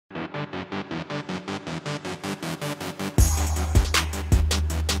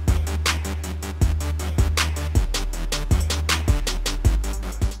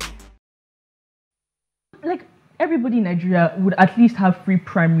everybody in Nigeria would at least have free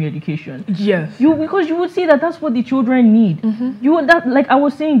primary education. Yes. Because you would see that that's what the children need. You would, that, like I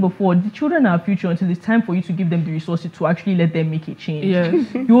was saying before, the children are our future until it's time for you to give them the resources to actually let them make a change. Yes.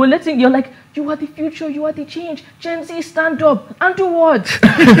 You're like, you are the future, you are the change. Gen Z, stand up and do what?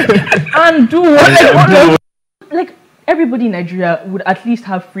 And do what? Like everybody in Nigeria would at least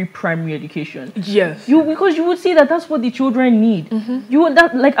have free primary education. Yes. Because you would see that that's what the children need.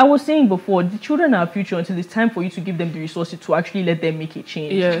 Like I was saying before, the children are our future until it's time for you to give them the resources to actually let them make a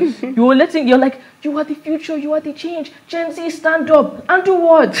change. Yes. You're like, you are the future, you are the change. Gen Z, stand up and do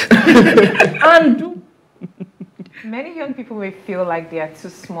what? And do. Many young people may feel like they are too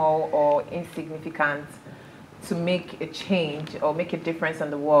small or insignificant to make a change or make a difference in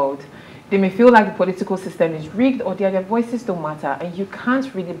the world. They may feel like the political system is rigged or their voices don't matter, and you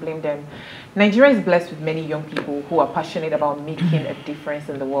can't really blame them. Nigeria is blessed with many young people who are passionate about making a difference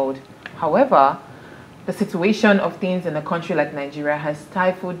in the world. However, the situation of things in a country like Nigeria has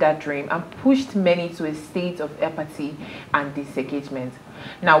stifled that dream and pushed many to a state of apathy and disengagement.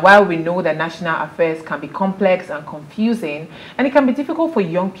 Now, while we know that national affairs can be complex and confusing, and it can be difficult for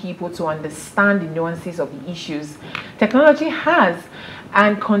young people to understand the nuances of the issues, technology has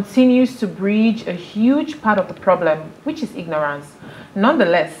and continues to bridge a huge part of the problem, which is ignorance.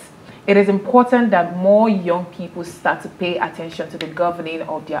 Nonetheless, it is important that more young people start to pay attention to the governing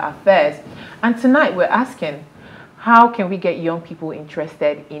of their affairs. And tonight we're asking, how can we get young people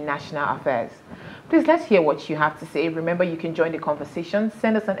interested in national affairs? Please, let's hear what you have to say. Remember, you can join the conversation.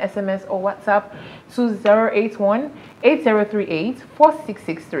 Send us an SMS or WhatsApp to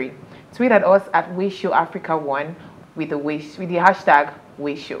 081-8038-4663. Tweet at us at WayShowAfrica1 with the hashtag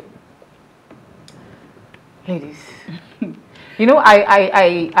WayShow. Ladies, you know,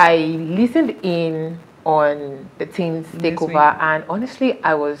 I listened in on the team's takeover, and honestly,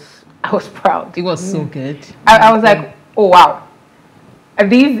 I was proud. It was so good. I was like, oh wow. I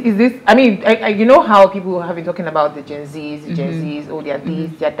mean, you know how people have been talking about the Gen Zs, oh, they're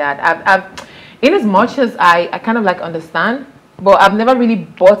this, they're that. In as much as I kind of like understand, but I've never really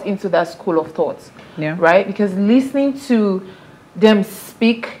bought into that school of thought. Yeah. Right? Because listening to them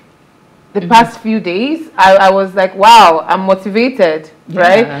speak the past few days, I was like, wow, I'm motivated,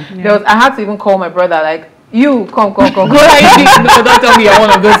 right? Yeah. I had to even call my brother, like, you come. No, don't tell me you're one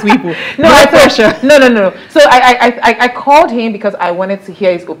of those people. No pressure. No. So I called him because I wanted to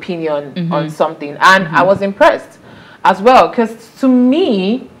hear his opinion on something, and I was impressed as well, because to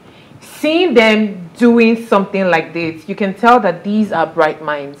me, seeing them doing something like this, you can tell that these are bright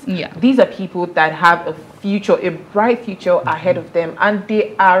minds. Yeah. These are people that have a future, a bright future ahead of them, and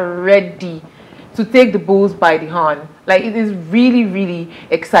they are ready to take the bulls by the horn. Like, it is really, really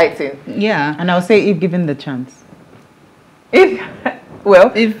exciting. Yeah. And I'll say, if given the chance.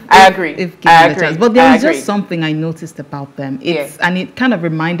 I agree. If given the chance. But there was just something I noticed about them. And it kind of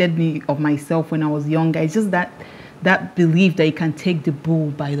reminded me of myself when I was younger. It's just that belief that you can take the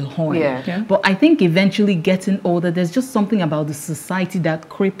bull by the horn. Yeah. But I think eventually getting older, there's just something about the society that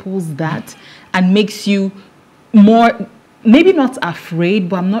cripples that and makes you more, maybe not afraid,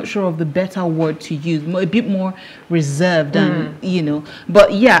 but I'm not sure of the better word to use, a bit more reserved and, you know.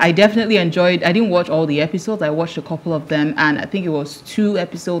 But yeah, I definitely enjoyed, I didn't watch all the episodes, I watched a couple of them, and I think it was 2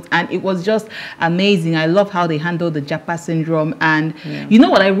 episodes, and it was just amazing. I love how they handled the Japa syndrome, and you know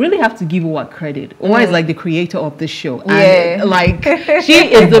what, I really have to give Owa credit. Owa is like the creator of this show, and like, she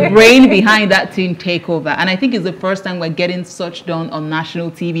is the brain behind that team takeover, and I think it's the first time we're getting such done on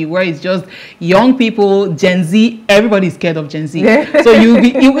national TV, where it's just young people, Gen Z, everybody's scared of Gen Z. So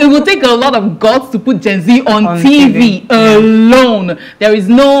it will take a lot of guts to put Gen Z on TV alone. There is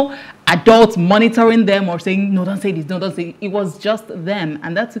no adults monitoring them or saying, no, don't say this, no, don't say it. It was just them,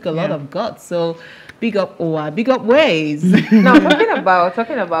 and that took a lot of guts. So big up Owa, big up Ways. Now,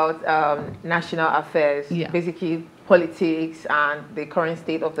 talking about national affairs, basically politics and the current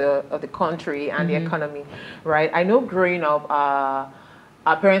state of the country and the economy, right? I know growing up,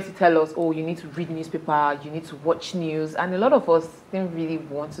 our parents would tell us, oh, you need to read newspaper, you need to watch news. And a lot of us didn't really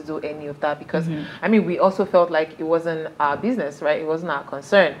want to do any of that because, I mean, we also felt like it wasn't our business, right? It wasn't our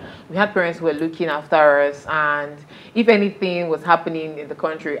concern. We had parents who were looking after us. And if anything was happening in the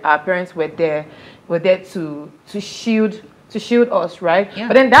country, our parents were there to shield us, right? Yeah.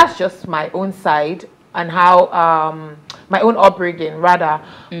 But then that's just my own side and how, my own upbringing, rather.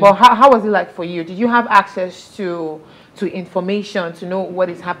 But how was it like for you? Did you have access to information, to know what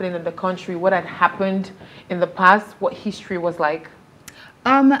is happening in the country, what had happened in the past, what history was like?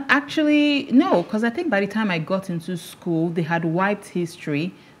 Actually, no, because I think by the time I got into school, they had wiped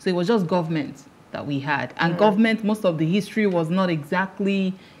history. So it was just government that we had. And government, most of the history was not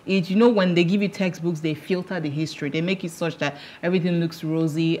exactly age, you know, when they give you textbooks, they filter the history. They make it such that everything looks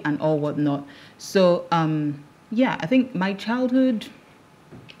rosy and all whatnot. So, yeah, I think my childhood,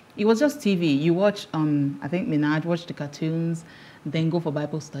 it was just TV. You watch, I think Minaj, watch the cartoons, then go for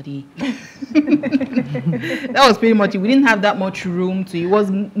Bible study. That was pretty much it. We didn't have that much room to. It was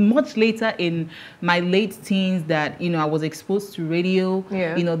much later in my late teens that, you know, I was exposed to radio.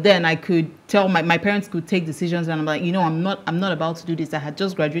 Yeah. You know, then I could tell my parents could take decisions, and I'm like, you know, I'm not about to do this. I had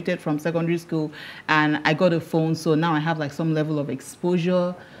just graduated from secondary school and I got a phone, so now I have like some level of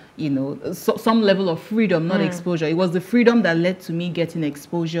exposure. You know, some level of freedom, not exposure. It was the freedom that led to me getting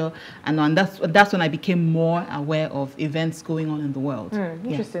exposure, and that's when I became more aware of events going on in the world.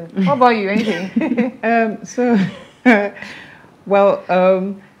 Interesting. How about you? Anything?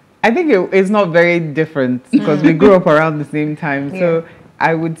 I think it's not very different because we grew up around the same time. So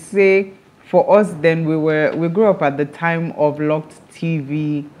I would say for us then we grew up at the time of locked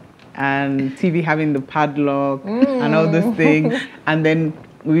TV and TV having the padlock and all those things, and then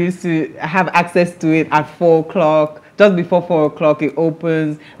we used to have access to it at 4 o'clock. Just before 4 o'clock, it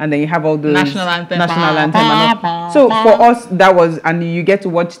opens, and then you have all the national anthem. And all. So for us, that was, and you get to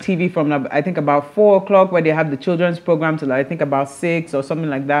watch TV from I think about 4 o'clock, where they have the children's program till I think about 6 or something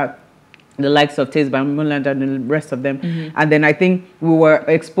like that. The likes of Taste by Moonlight and the rest of them. And then I think we were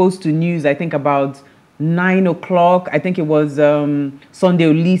exposed to news. I think about 9 o'clock. I think it was Sunday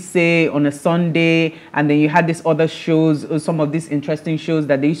Ulysses on a Sunday, and then you had these other shows, some of these interesting shows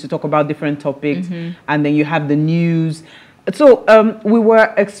that they used to talk about different topics, and then you have the news. So we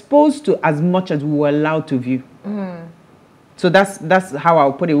were exposed to as much as we were allowed to view. So that's how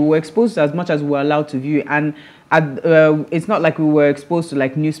I'll put it. We were exposed to as much as we were allowed to view, and it's not like we were exposed to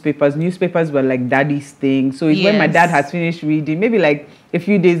like newspapers. Newspapers were like daddy's thing. So it's when my dad has finished reading, maybe like a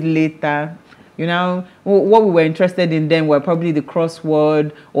few days later. You know, what we were interested in then were probably the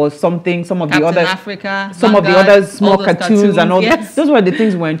crossword or something, some of Captain the other Africa, some Vanguard, of the other small all cartoons and all yes. those were the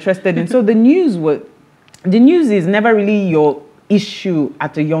things we were interested in. So the news is never really your issue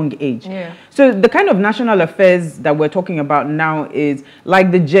at a young age. So the kind of national affairs that we're talking about now is like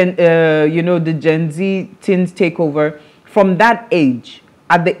the Gen Z teens takeover from that age.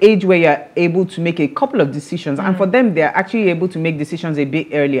 At the age where you're able to make a couple of decisions, and for them, they're actually able to make decisions a bit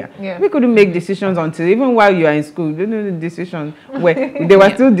earlier. We couldn't make decisions until even while you are in school. You know, the decisions where they were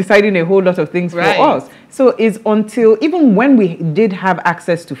still deciding a whole lot of things for us. So it's until even when we did have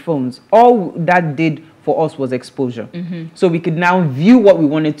access to phones, all that did for us was exposure. So we could now view what we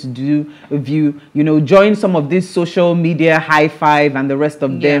wanted to do, join some of this social media, high five and the rest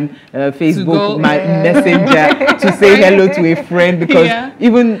of them, Facebook, Messenger, to say hello to a friend, because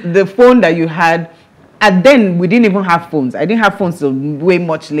even the phone that you had, and then we didn't even have phones. I didn't have phones till way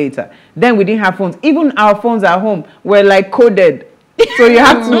much later. Then we didn't have phones. Even our phones at home were like coded. So you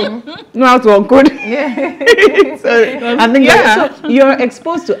have to know how to uncode. So you're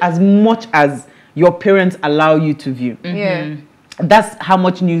exposed to as much as your parents allow you to view. That's how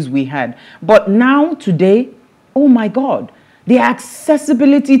much news we had. But now, today, oh my God, the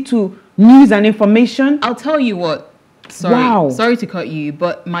accessibility to news and information. I'll tell you what. Sorry to cut you,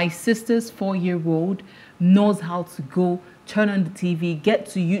 but my sister's 4-year-old knows how to go, turn on the TV, get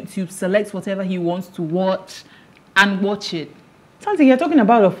to YouTube, select whatever he wants to watch, and watch it. Something you're talking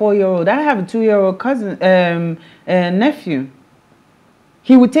about a 4-year-old. I have a 2-year-old cousin, nephew.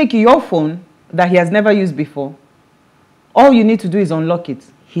 He would take your phone that he has never used before. All you need to do is unlock it.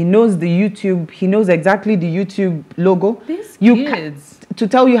 He knows the YouTube. He knows exactly the YouTube logo. These kids. To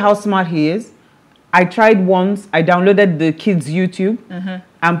tell you how smart he is, I tried once. I downloaded the kids' YouTube,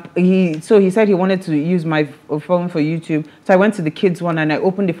 and he said he wanted to use my phone for YouTube. So I went to the kids' one and I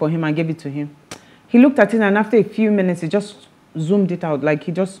opened it for him and gave it to him. He looked at it, and after a few minutes, he just zoomed it out. Like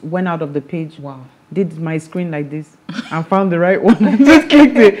he just went out of the page. Wow. Did my screen like this and found the right one. Just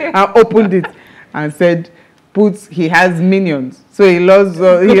clicked it and opened it and said, he has minions. So he loves,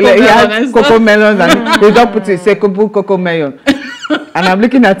 he has cocoa melons, and they don't put it, say, cocoa melon. And I'm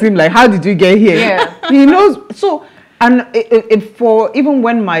looking at him like, how did you get here? He knows. So, and even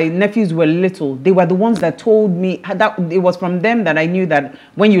when my nephews were little, they were the ones that told me, that it was from them that I knew that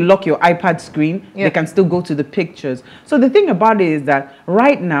when you lock your iPad screen, they can still go to the pictures. So the thing about it is that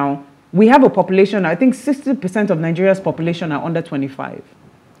right now, we have a population, I think 60% of Nigeria's population are under 25.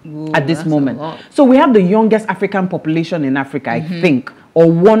 Ooh, at this moment. So we have the youngest African population in Africa, I think,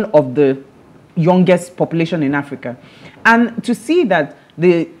 or one of the youngest population in Africa. And to see that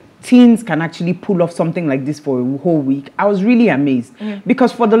the teens can actually pull off something like this for a whole week, I was really amazed.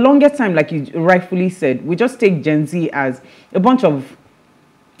 Because for the longest time, like you rightfully said, we just take Gen Z as a bunch of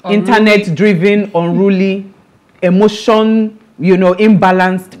internet-driven, unruly, emotion you know,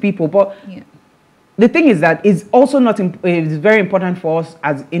 imbalanced people. But the thing is that it's also not, it's very important for us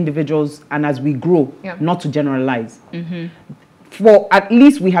as individuals and as we grow, not to generalize. For at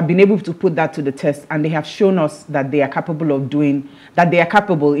least we have been able to put that to the test, and they have shown us that they are capable of doing, that they are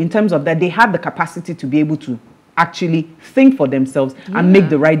capable in terms of that they have the capacity to be able to actually think for themselves and make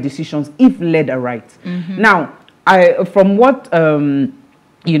the right decisions if led aright. Now, from what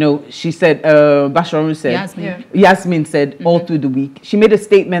you know, she said, Basharun said, Yasmin said all through the week, she made a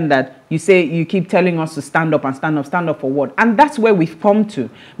statement that you keep telling us to stand up and stand up for what? And that's where we've come to.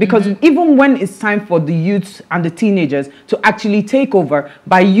 Because even when it's time for the youths and the teenagers to actually take over,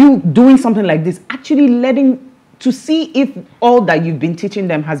 by you doing something like this, actually letting to see if all that you've been teaching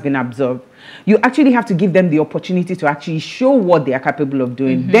them has been absorbed, you actually have to give them the opportunity to actually show what they are capable of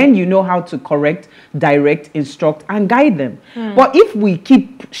doing. Then you know how to correct, direct, instruct, and guide them. But if we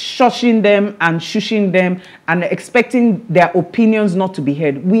keep shushing them and shushing them and expecting their opinions not to be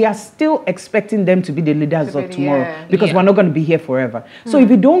heard, we are still expecting them to be the leaders of tomorrow, because we're not going to be here forever. So if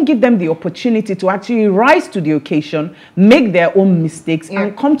you don't give them the opportunity to actually rise to the occasion, make their own mistakes,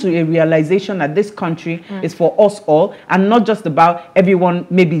 and come to a realization that this country is for us all, and not just about everyone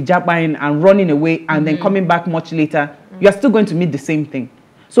maybe jabbing and running away and then coming back much later, you're still going to meet the same thing.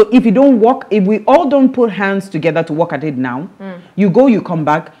 So if you don't work, if we all don't put hands together to work at it now, you go, you come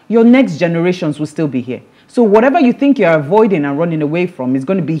back, your next generations will still be here. So whatever you think you're avoiding and running away from is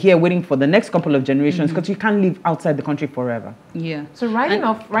going to be here waiting for the next couple of generations, because you can't live outside the country forever. So writing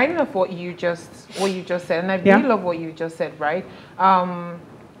off what you just said, and I really love what you just said, right?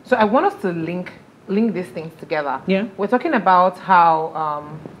 So I want us to link these things together. We're talking about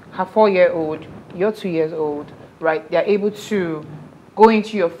how her 4-year-old, you're 2 years old, right? They're able to go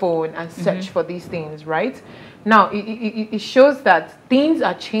into your phone and search for these things, right? Now, it shows that things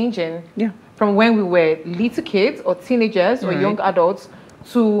are changing from when we were little kids or teenagers or young adults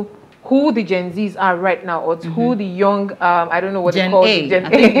to who the Gen Zs are right now, or to who the young, I don't know what they call it, Gen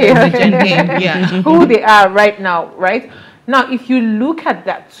A, who they are right now, right? Now, if you look at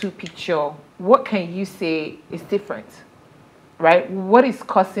that two picture, what can you say is different? Right? What is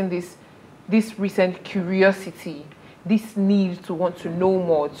causing this recent curiosity, this need to want to know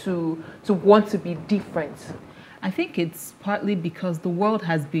more, to want to be different? I think it's partly because the world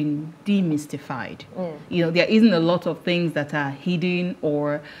has been demystified. You know, there isn't a lot of things that are hidden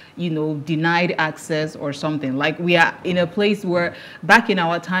or, you know, denied access or something. Like, we are in a place where back in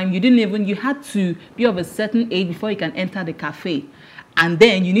our time, you had to be of a certain age before you can enter the cafe. And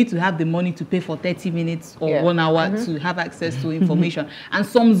then you need to have the money to pay for 30 minutes or 1 hour to have access to information. And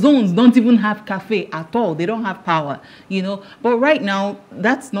some zones don't even have cafe at all. They don't have power, you know. But right now,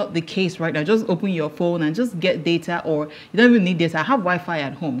 that's not the case right now. Just open your phone and just get data, or you don't even need data. Have Wi-Fi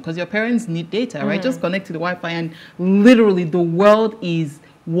at home because your parents need data, right? Just connect to the Wi-Fi and literally the world is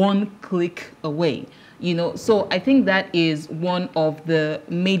one click away, you know. So I think that is one of the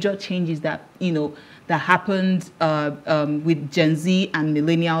major changes that, you know, that happened with Gen Z and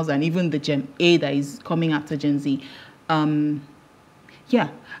millennials, and even the Gen A that is coming after Gen Z. Yeah,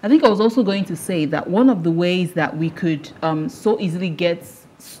 I think I was also going to say that one of the ways that we could so easily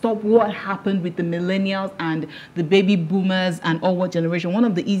stop what happened with the millennials and the baby boomers and all what generation, one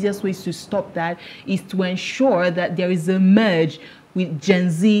of the easiest ways to stop that is to ensure that there is a merge with Gen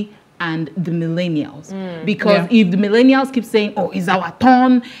Z and the millennials. Because if the millennials keep saying, oh, it's our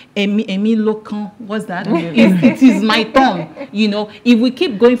turn, what's that? It is my turn. You know, if we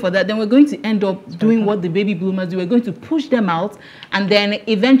keep going for that, then we're going to end up doing what the baby boomers do. We're going to push them out, and then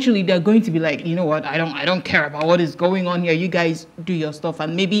eventually they're going to be like, you know what, I don't care about what is going on here. You guys do your stuff.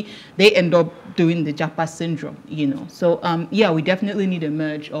 And maybe they end up doing the Japa syndrome, you know. So yeah, we definitely need a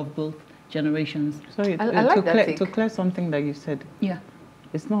merge of both generations. Sorry, I like to clear something that you said. Yeah.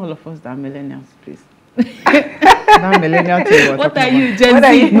 It's not all of us that are millennials, please. That millennial thing what are you, Gen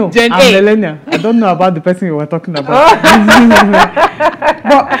Z? No, Gen I'm A. millennial. I don't know about the person you were talking about.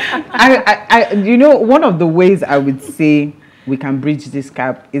 But I, you know, one of the ways I would say we can bridge this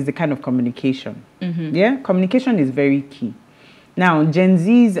gap is the kind of communication. Yeah, communication is very key. Now, Gen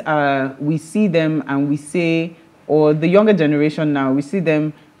Zs, we see them and we say, or the younger generation now, we see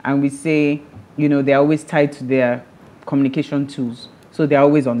them and we say, you know, they're always tied to their communication tools. So they're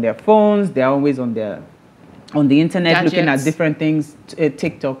always on their phones, they're always on the internet, gadgets, looking at different things,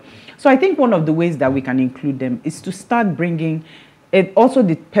 TikTok. So I think one of the ways that we can include them is to start bringing, it also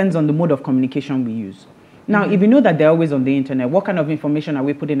depends on the mode of communication we use. Now, if you know that they're always on the internet, what kind of information are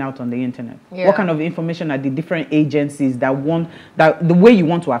we putting out on the internet? What kind of information are the different agencies that want, that the way you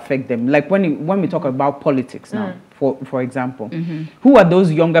want to affect them? Like when we talk about politics now, for example, who are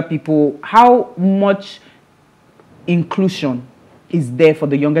those younger people? How much inclusion is there for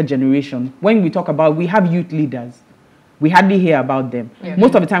the younger generation. When we talk about, we have youth leaders, we hardly hear about them.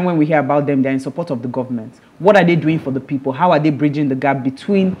 Most of the time when we hear about them, they're in support of the government. What are they doing for the people? How are they bridging the gap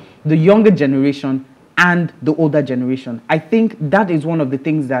between the younger generation and the older generation? I think that is one of the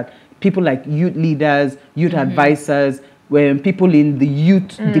things that people like youth leaders, youth advisors, when people in the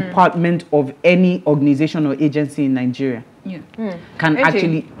youth department of any organization or agency in Nigeria can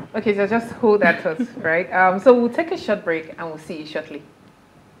actually... Okay, so just hold that thought, right? So we'll take a short break and we'll see you shortly.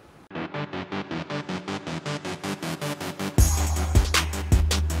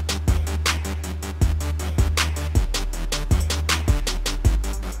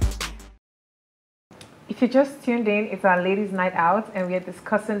 If you just tuned in, it's our ladies' night out and we are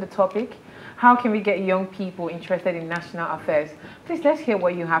discussing the topic, how can we get young people interested in national affairs? Please, let's hear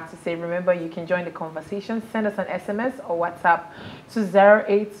what you have to say. Remember, you can join the conversation. Send us an SMS or WhatsApp to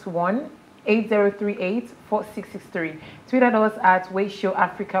 081-8038-4663. Tweet at us at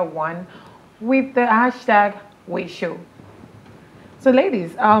WayShowAfrica1 with the hashtag WayShow. So,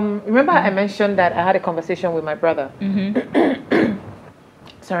 ladies, remember I mentioned that I had a conversation with my brother.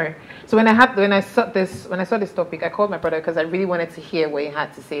 Sorry. So when I saw this topic, I called my brother because I really wanted to hear what he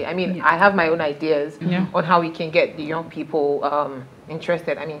had to say. I mean, I have my own ideas on how we can get the young people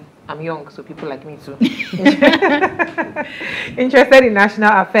interested. I mean, I'm young, so people like me too. Interested in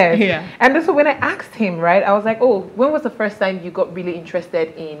national affairs. Yeah. And so when I asked him, right, I was like, oh, when was the first time you got really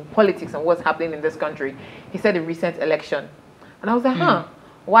interested in politics and what's happening in this country? He said the recent election. And I was like,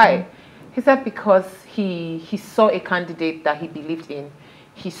 why? He said because he saw a candidate that he believed in.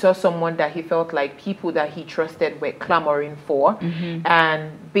 He saw someone that he felt like people that he trusted were clamoring for. And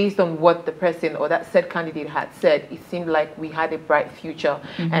based on what the person or that said candidate had said, it seemed like we had a bright future.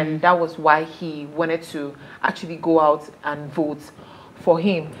 And that was why he wanted to actually go out and vote for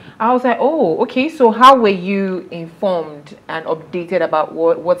him. I was like, oh, okay, so how were you informed and updated about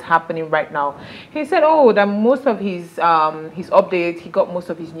what's happening right now? He said, oh, that most of his updates, he got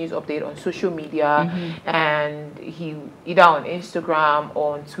most of his news update on social media, and he either on Instagram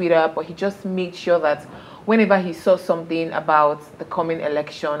or on Twitter, but he just made sure that whenever he saw something about the coming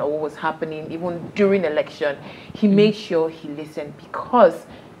election or what was happening, even during election, he made sure he listened because,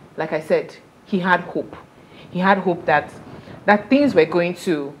 like I said, he had hope. He had hope that things were going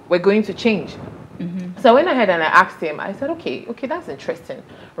to change. So I went ahead and I asked him, I said, okay, that's interesting,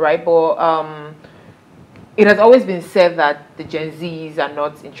 right? But it has always been said that the Gen Zs are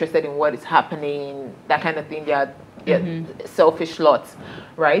not interested in what is happening, that kind of thing. They are selfish lots,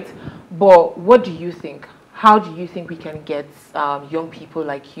 right? But what do you think? How do you think we can get young people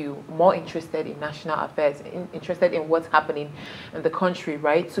like you more interested in national affairs, interested in what's happening in the country,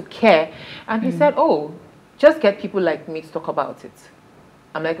 right? To care. And he said, oh, just get people like me to talk about it.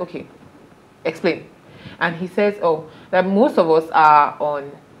 I'm like, okay, explain. And he says, oh, that most of us are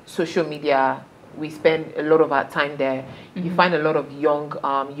on social media. We spend a lot of our time there. You find a lot of young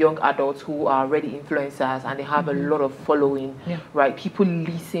adults who are already influencers and they have a lot of following, right? People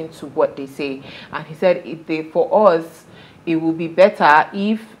listen to what they say. And he said, for us, it will be better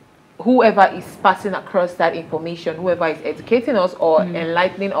if whoever is passing across that information, whoever is educating us or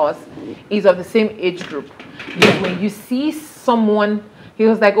enlightening us, is of the same age group. Because when you see someone, he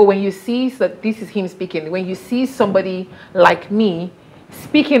was like, oh, when you see, so this is him speaking, when you see somebody like me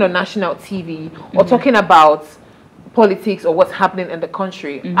speaking on national TV or talking about politics or what's happening in the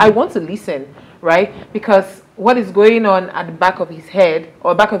country, I want to listen, right? Because what is going on at the back of his head,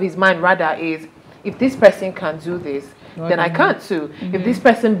 or back of his mind rather, is if this person can do this, then I can't too. If this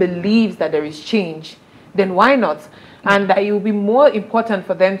person believes that there is change, then why not? And that it will be more important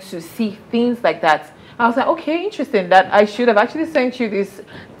for them to see things like that. I was like, okay, interesting. That I should have actually sent you this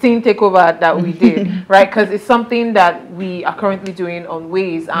team takeover that we did, right? Because it's something that we are currently doing on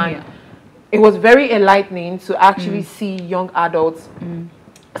Ways, and it was very enlightening to actually see young adults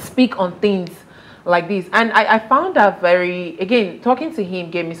speak on things like this. And I found that again, talking to him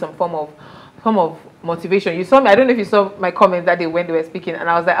gave me some form of motivation. You saw me, I don't know if you saw my comments that day when they were speaking, and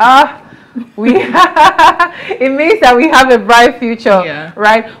I was like, it means that we have a bright future,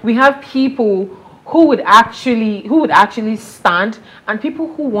 right? We have people who would actually stand, and people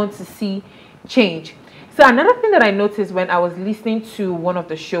who want to see change. So another thing that I noticed when I was listening to one of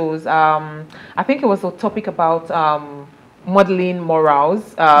the shows, I think it was a topic about modeling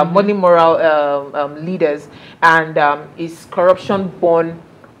morals, modeling moral leaders, and is corruption born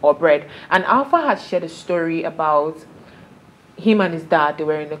or bred? And Alpha had shared a story about him and his dad. They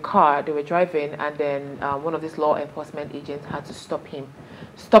were in a car, they were driving, and then one of these law enforcement agents had to stop him,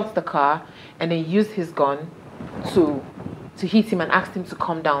 stopped the car, and then used his gun to to hit him and asked him to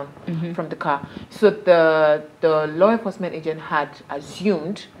come down from the car. So the law enforcement agent had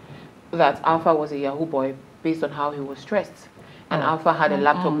assumed that Alpha was a Yahoo boy based on how he was dressed. And Alpha had a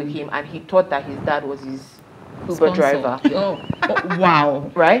laptop with him, and he thought that his dad was his Uber driver.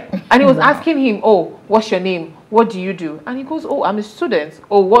 Wow. Right? And he was asking him, oh, what's your name? What do you do? And he goes, oh, I'm a student.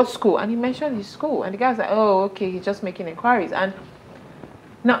 Oh, what school? And he mentioned his school. And the guy's like, oh, okay, he's just making inquiries. And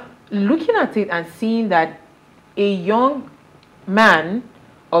now, looking at it and seeing that a young man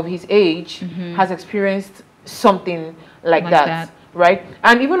of his age has experienced something like that, right?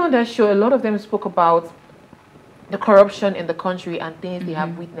 And even on that show, a lot of them spoke about the corruption in the country and things they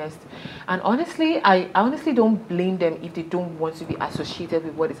have witnessed. And honestly, I honestly don't blame them if they don't want to be associated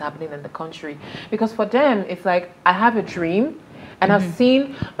with what is happening in the country. Because for them, it's like, I have a dream, and I've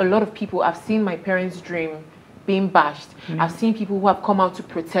seen a lot of people, I've seen my parents' dream being bashed. I've seen people who have come out to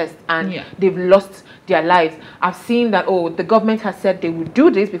protest and they've lost their lives. I've seen that, oh, the government has said they would do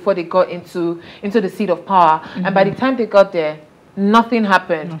this before they got into the seat of power. And by the time they got there, nothing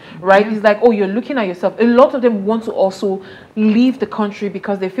happened, right? It's like, oh, you're looking at yourself. A lot of them want to also leave the country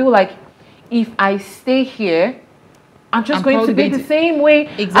because they feel like, if I stay here, I'm just going to be the same way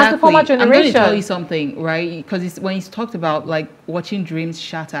as the former generation. I'm going to tell you something, right? Because when he's talked about like watching dreams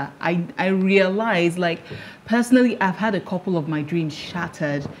shatter, I realize, like, personally, I've had a couple of my dreams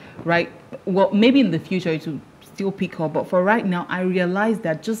shattered, right? Well, maybe in the future it will still pick up, but for right now, I realize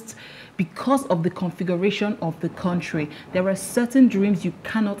that just because of the configuration of the country, there are certain dreams you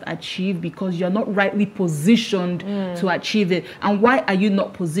cannot achieve because you're not rightly positioned to achieve it. And why are you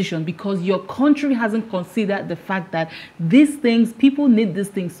not positioned? Because your country hasn't considered the fact that these things, people need these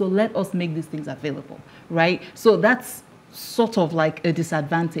things, so let us make these things available, right? So that's sort of like a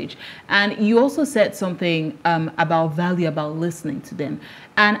disadvantage. And you also said something about value, about listening to them.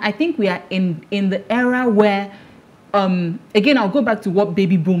 And I think we are in the era where again, I'll go back to what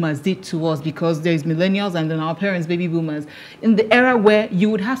baby boomers did to us, because there's millennials and then our parents, baby boomers, in the era where you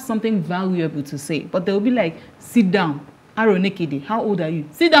would have something valuable to say, but they'll be like, sit down, Aronekide, how old are you?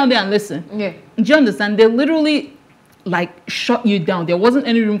 Sit down there and listen. Yeah. Do you understand? They literally like shut you down. There wasn't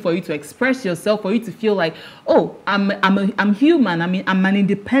any room for you to express yourself, for you to feel like, oh, I'm human. I mean, I'm an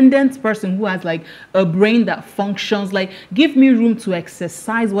independent person who has like a brain that functions. Like, give me room to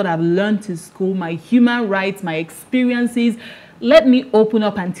exercise what I've learned in school, my human rights, my experiences. Let me open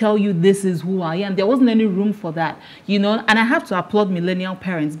up and tell you this is who I am. There wasn't any room for that, you know. And I have to applaud millennial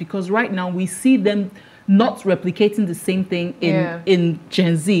parents, because right now we see them not replicating the same thing in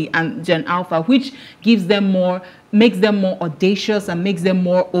Gen Z and Gen Alpha, which gives them more, makes them more audacious and makes them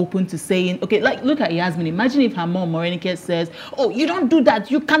more open to saying, okay, like, look at Yasmin. Imagine if her mom Morenike says, oh, you don't do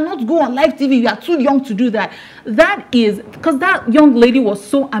that. You cannot go on live TV. You are too young to do that. That is, because that young lady was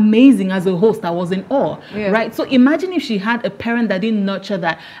so amazing as a host. I was in awe, right? So imagine if she had a parent that didn't nurture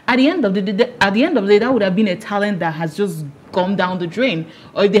that. At the end of the day, that would have been a talent that has just gone down the drain.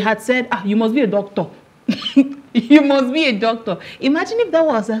 Or if they had said, ah, you must be a doctor. You must be a doctor. Imagine if that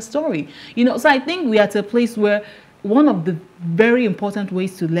was her story, you know. So I think we are at a place where one of the very important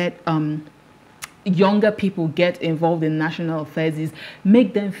ways to let younger people get involved in national affairs is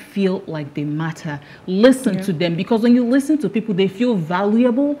make them feel like they matter. Listen to them, because when you listen to people, they feel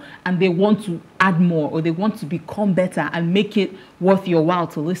valuable and they want to add more, or they want to become better and make it worth your while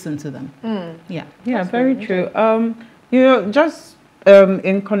to listen to them. Yeah, that's very true. You know, just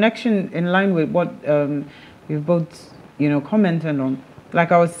in connection, in line with what you've both, you know, commented on,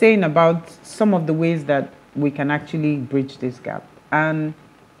 like I was saying about some of the ways that we can actually bridge this gap, and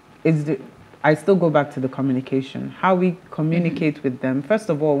I still go back to the communication, how we communicate with them. First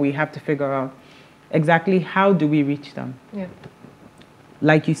of all, we have to figure out exactly how do we reach them. Yeah.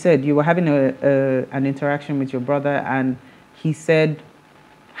 Like you said, you were having an interaction with your brother, and he said,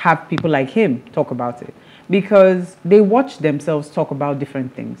 have people like him talk about it. Because they watch themselves talk about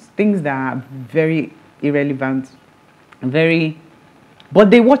different things that are very irrelevant, but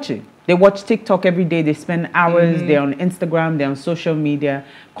they watch it. They watch TikTok every day. They spend hours. They're on Instagram. They're on social media,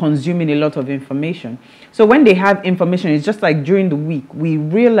 consuming a lot of information. So when they have information, it's just like during the week, we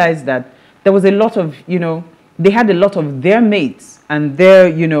realized that there was a lot of, you know, they had a lot of their mates and their,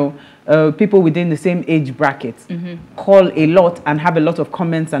 you know, people within the same age brackets call a lot and have a lot of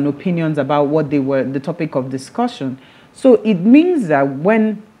comments and opinions about what they were, the topic of discussion. So it means that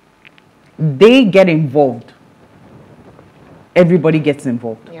when they get involved, everybody gets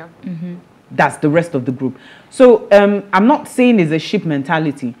involved. Yeah. That's the rest of the group. So I'm not saying it's a sheep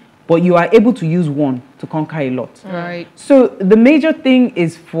mentality, but you are able to use one to conquer a lot. Right. So the major thing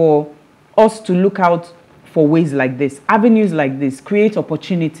is for us to look out for ways like this, avenues like this, create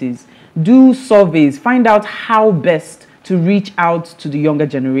opportunities, do surveys, find out how best to to reach out to the younger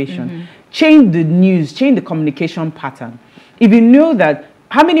generation. Change the news, change the communication pattern. If you know that,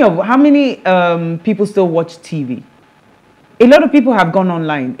 how many people still watch TV? A lot of people have gone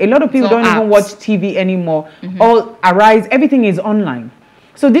online. A lot of people don't even watch TV anymore. All Arise, everything is online.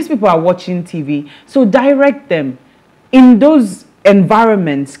 So these people are watching TV. So direct them in those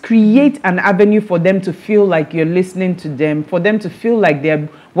environments, create an avenue for them to feel like you're listening to them, for them to feel like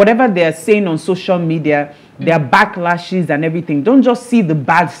whatever they're saying on social media, their backlashes and everything. Don't just see the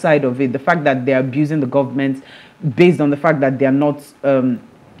bad side of it, the fact that they're abusing the government based on the fact that they're not,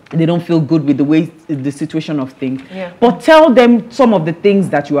 they don't feel good with the way, the situation of things. But tell them some of the things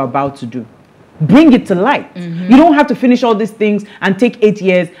that you're about to do. Bring it to light. You don't have to finish all these things and take 8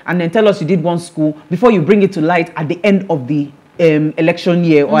 years and then tell us you did one school before you bring it to light at the end of the election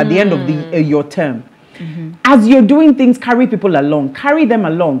year or at the end of the your term. As you're doing things, carry people along, carry them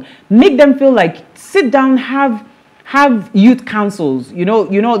along, make them feel like, sit down, have youth councils. You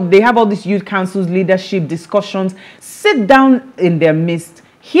know, they have all these youth councils, leadership discussions. Sit down in their midst,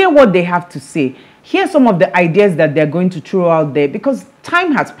 hear what they have to say, hear some of the ideas that they're going to throw out there, because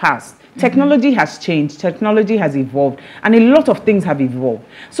time has passed. Technology has changed, technology has evolved, and a lot of things have evolved.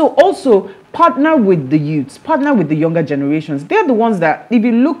 So also partner with the youths, partner with the younger generations. They're the ones that, if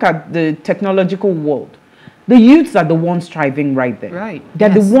you look at the technological world, the youths are the ones striving right there. Right. They're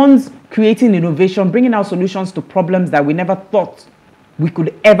the ones creating innovation, bringing out solutions to problems that we never thought we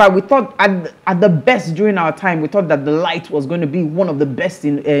could ever. We thought at the best during our time, we thought that the light was going to be one of the best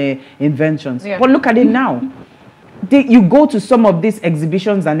inventions. But look at it now. You go to some of these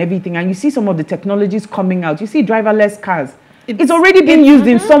exhibitions and everything, and you see some of the technologies coming out. You see driverless cars. It's already been used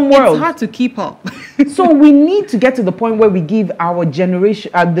in some worlds. It's hard to keep up. So we need to get to the point where we give our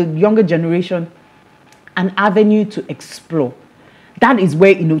generation, the younger generation, an avenue to explore. That is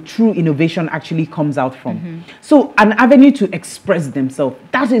where true innovation actually comes out from. So an avenue to express themselves.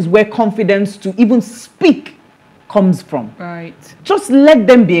 That is where confidence to even speak comes from. Right. Just let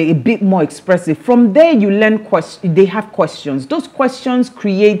them be a bit more expressive. From there, you learn they have questions. Those questions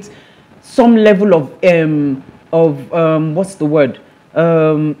create some level of what's the word?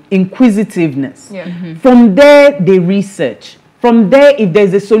 Inquisitiveness. From there, they research. From there, if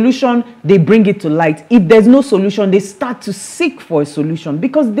there's a solution, they bring it to light. If there's no solution, they start to seek for a solution,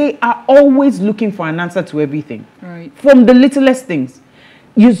 because they are always looking for an answer to everything. Right. From the littlest things.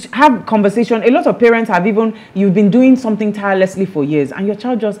 You have conversation. A lot of parents have you've been doing something tirelessly for years, and your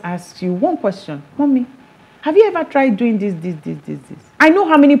child just asks you one question. Mommy, have you ever tried doing this? I know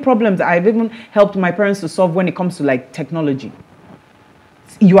how many problems I've even helped my parents to solve when it comes to like technology.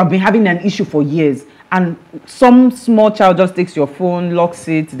 You have been having an issue for years, and some small child just takes your phone, locks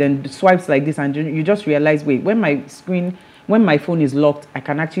it, then swipes like this, and you just realize, wait, when my phone is locked, I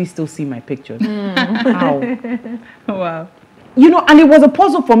can actually still see my pictures. How? Wow. And it was a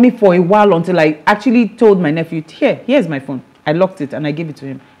puzzle for me for a while until I actually told my nephew, here's my phone. I locked it and I gave it to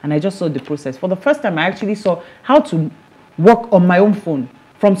him. And I just saw the process. For the first time, I actually saw how to work on my own phone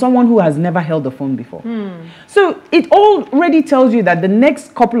from someone who has never held a phone before. So it already tells you that the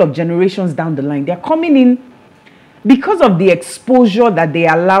next couple of generations down the line, they're coming in because of the exposure that they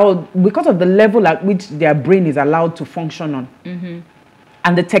allowed, because of the level at which their brain is allowed to function on,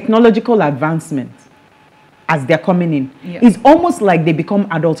 and the technological advancement. As they're coming in, it's almost like they become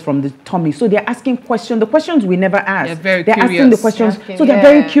adults from the tummy. So they're asking questions, the questions we never asked. They're asking the questions, so they're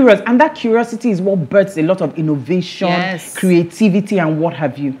very curious. And that curiosity is what births a lot of innovation, creativity, and what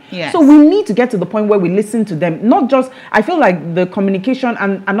have you. So we need to get to the point where we listen to them. Not just, I feel like the communication,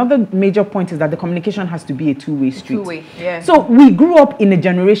 and another major point is that the communication has to be a two-way street. So we grew up in a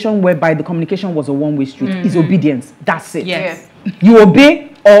generation whereby the communication was a one-way street. It's obedience. That's it. You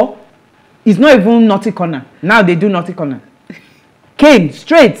obey, or it's not even naughty corner. Now they do naughty corner. Cane,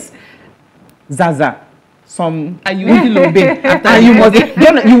 straight. Zaza. And you will obey. And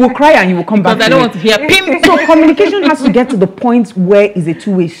you will cry and you will come back. Because I don't want to hear pim. So communication has to get to the point where it's a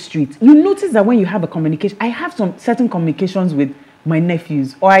two-way street. You notice that when you have a communication, I have some certain communications with my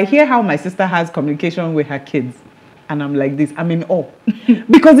nephews, or I hear how my sister has communication with her kids, and I'm like this, I'm in awe.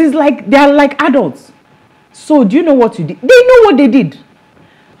 Because it's like, they're like adults. So do you know what you did? They know what they did.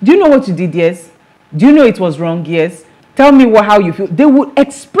 Do you know what you did? Yes. Do you know it was wrong? Yes. Tell me how you feel. They would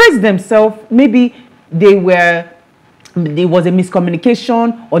express themselves. Maybe there was a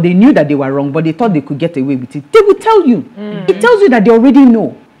miscommunication, or they knew that they were wrong, but they thought they could get away with it. They would tell you. It tells you that they already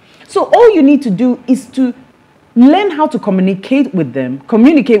know. So all you need to do is to learn how to communicate with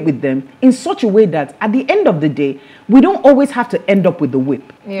them in such a way that at the end of the day, we don't always have to end up with the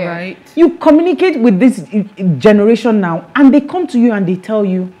whip. Right. You communicate with this generation now, and they come to you and they tell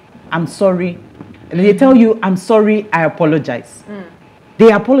you, I'm sorry, And they tell you, I'm sorry, I apologize.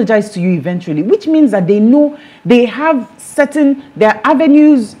 They apologize to you eventually, which means that they know they have their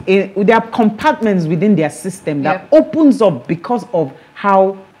avenues, their compartments within their system that opens up because of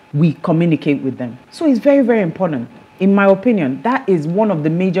how we communicate with them. So it's very, very important. In my opinion, that is one of the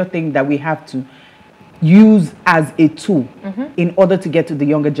major things that we have to use as a tool in order to get to the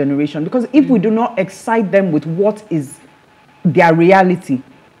younger generation. Because if we do not excite them with what is their reality,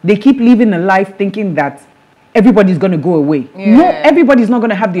 they keep living a life thinking that everybody's going to go away. No, everybody's not going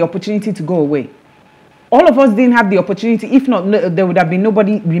to have the opportunity to go away. All of us didn't have the opportunity. If not, there would have been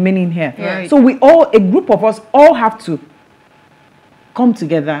nobody remaining here. Right. So a group of us all have to come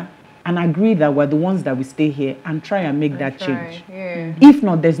together and agree that we're the ones that will stay here and try and make that change. If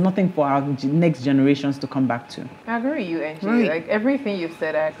not, there's nothing for our next generations to come back to. I agree with you, Angie. Like everything you've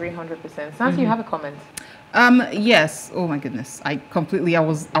said, I agree 100%. Santi, you have a comment? Yes. Oh my goodness. I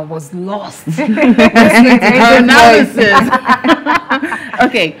was lost. Listening to her analysis.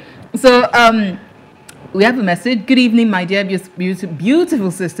 Okay. So we have a message. Good evening, my dear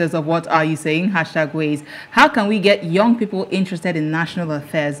beautiful sisters of What Are You Saying? #ways. How can we get young people interested in national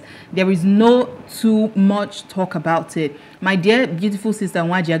affairs? There is no too much talk about it. My dear beautiful sister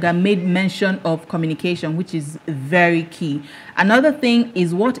Nwajiaga made mention of communication, which is very key. Another thing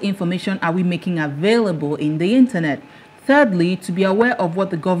is, what information are we making available in the internet? Thirdly, to be aware of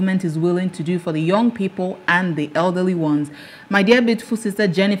what the government is willing to do for the young people and the elderly ones. My dear beautiful sister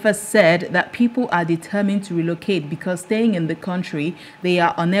Jennifer said that people are determined to relocate because staying in the country, they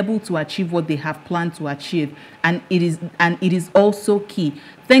are unable to achieve what they have planned to achieve. And it is also key.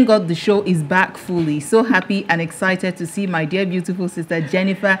 Thank God the show is back fully. So happy and excited to see my dear beautiful sister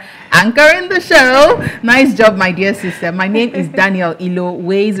Jennifer anchoring the show. Nice job, my dear sister. My name is Daniel Ilo,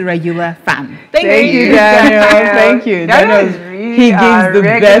 Ways regular fan. Thank you, Daniel. Thank you. He gives the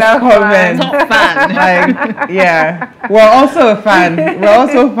best comments. Top fan. Like, yeah. We're also a fan. We're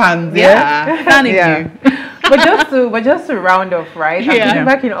also fans. Yeah. Fanning you. But just to round off, right? I'm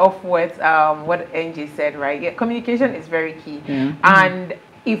backing off what Angie said, right? Yeah, communication is very key. And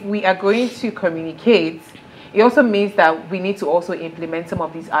if we are going to communicate, it also means that we need to also implement some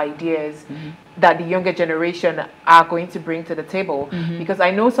of these ideas that the younger generation are going to bring to the table. Because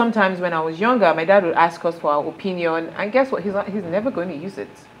I know sometimes when I was younger, my dad would ask us for our opinion, and guess what? He's never going to use it,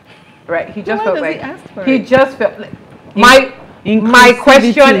 right? He just felt like my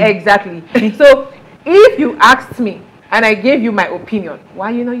question exactly. So if you asked me and I gave you my opinion,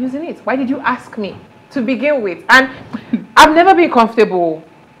 why are you not using it? Why did you ask me to begin with? And I've never been comfortable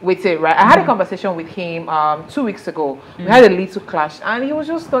with it, right? I had a conversation with him 2 weeks ago. We had a little clash and he was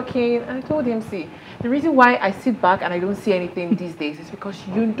just talking, and I told him, see, the reason why I sit back and I don't see anything these days is because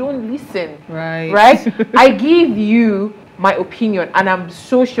you don't listen. Right. I give you my opinion and I'm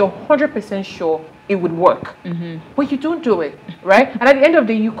so sure, 100% sure it would work. But you don't do it, right? And at the end of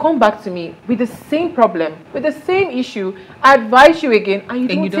the day, you come back to me with the same problem, with the same issue, I advise you again, and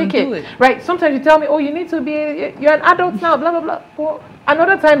you don't take it. Right? Sometimes you tell me, oh, you need to be, you're an adult now, blah, blah, blah. But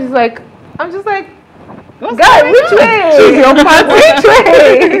another time it's like, I'm just like, God, which way? Choose your path, which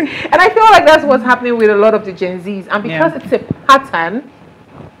way? And I feel like that's what's happening with a lot of the Gen Zs. And because it's a pattern,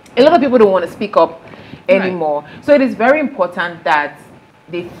 a lot of people don't want to speak up anymore. So it is very important that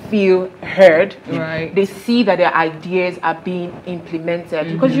they feel heard. They see that their ideas are being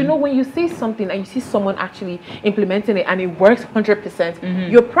implemented. Because you know, when you say something and you see someone actually implementing it and it works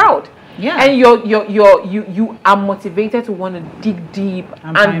 100%, you're proud. And you are motivated to want to dig deep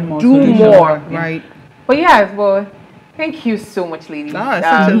and do more. Right. But yeah, well, thank you so much, ladies. Such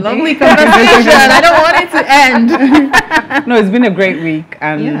a lovely conversation. I don't want it to end. No, it's been a great week,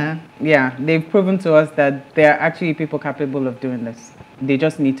 and they've proven to us that there are actually people capable of doing this. They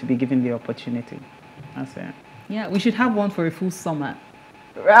just need to be given the opportunity. That's it. Yeah, we should have one for a full summer.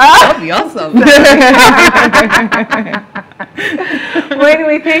 That would be awesome. Well,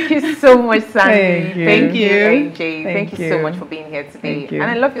 anyway, thank you so much, Sandy. Thank you, AJ. Thank you so much for being here today. And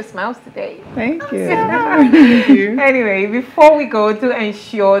I love your smiles today. Thank you. Thank you. Anyway, before we go, do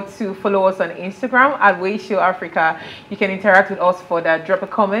ensure to follow us on Instagram at Ways Show Africa. You can interact with us further, drop a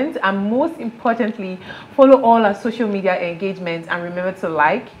comment, and most importantly, follow all our social media engagements. And remember to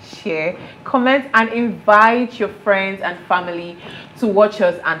like, share, comment, and invite your friends and family to watch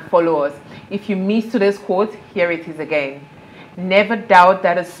us and follow us. If you missed today's quote, here it is again. Never doubt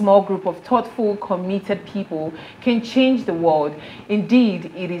that a small group of thoughtful, committed people can change the world.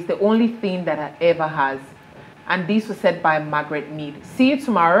 Indeed, it is the only thing that it ever has. And this was said by Margaret Mead. See you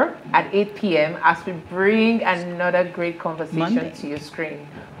tomorrow at 8 p.m. as we bring another great conversation to your screen.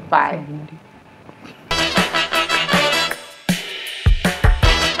 Bye.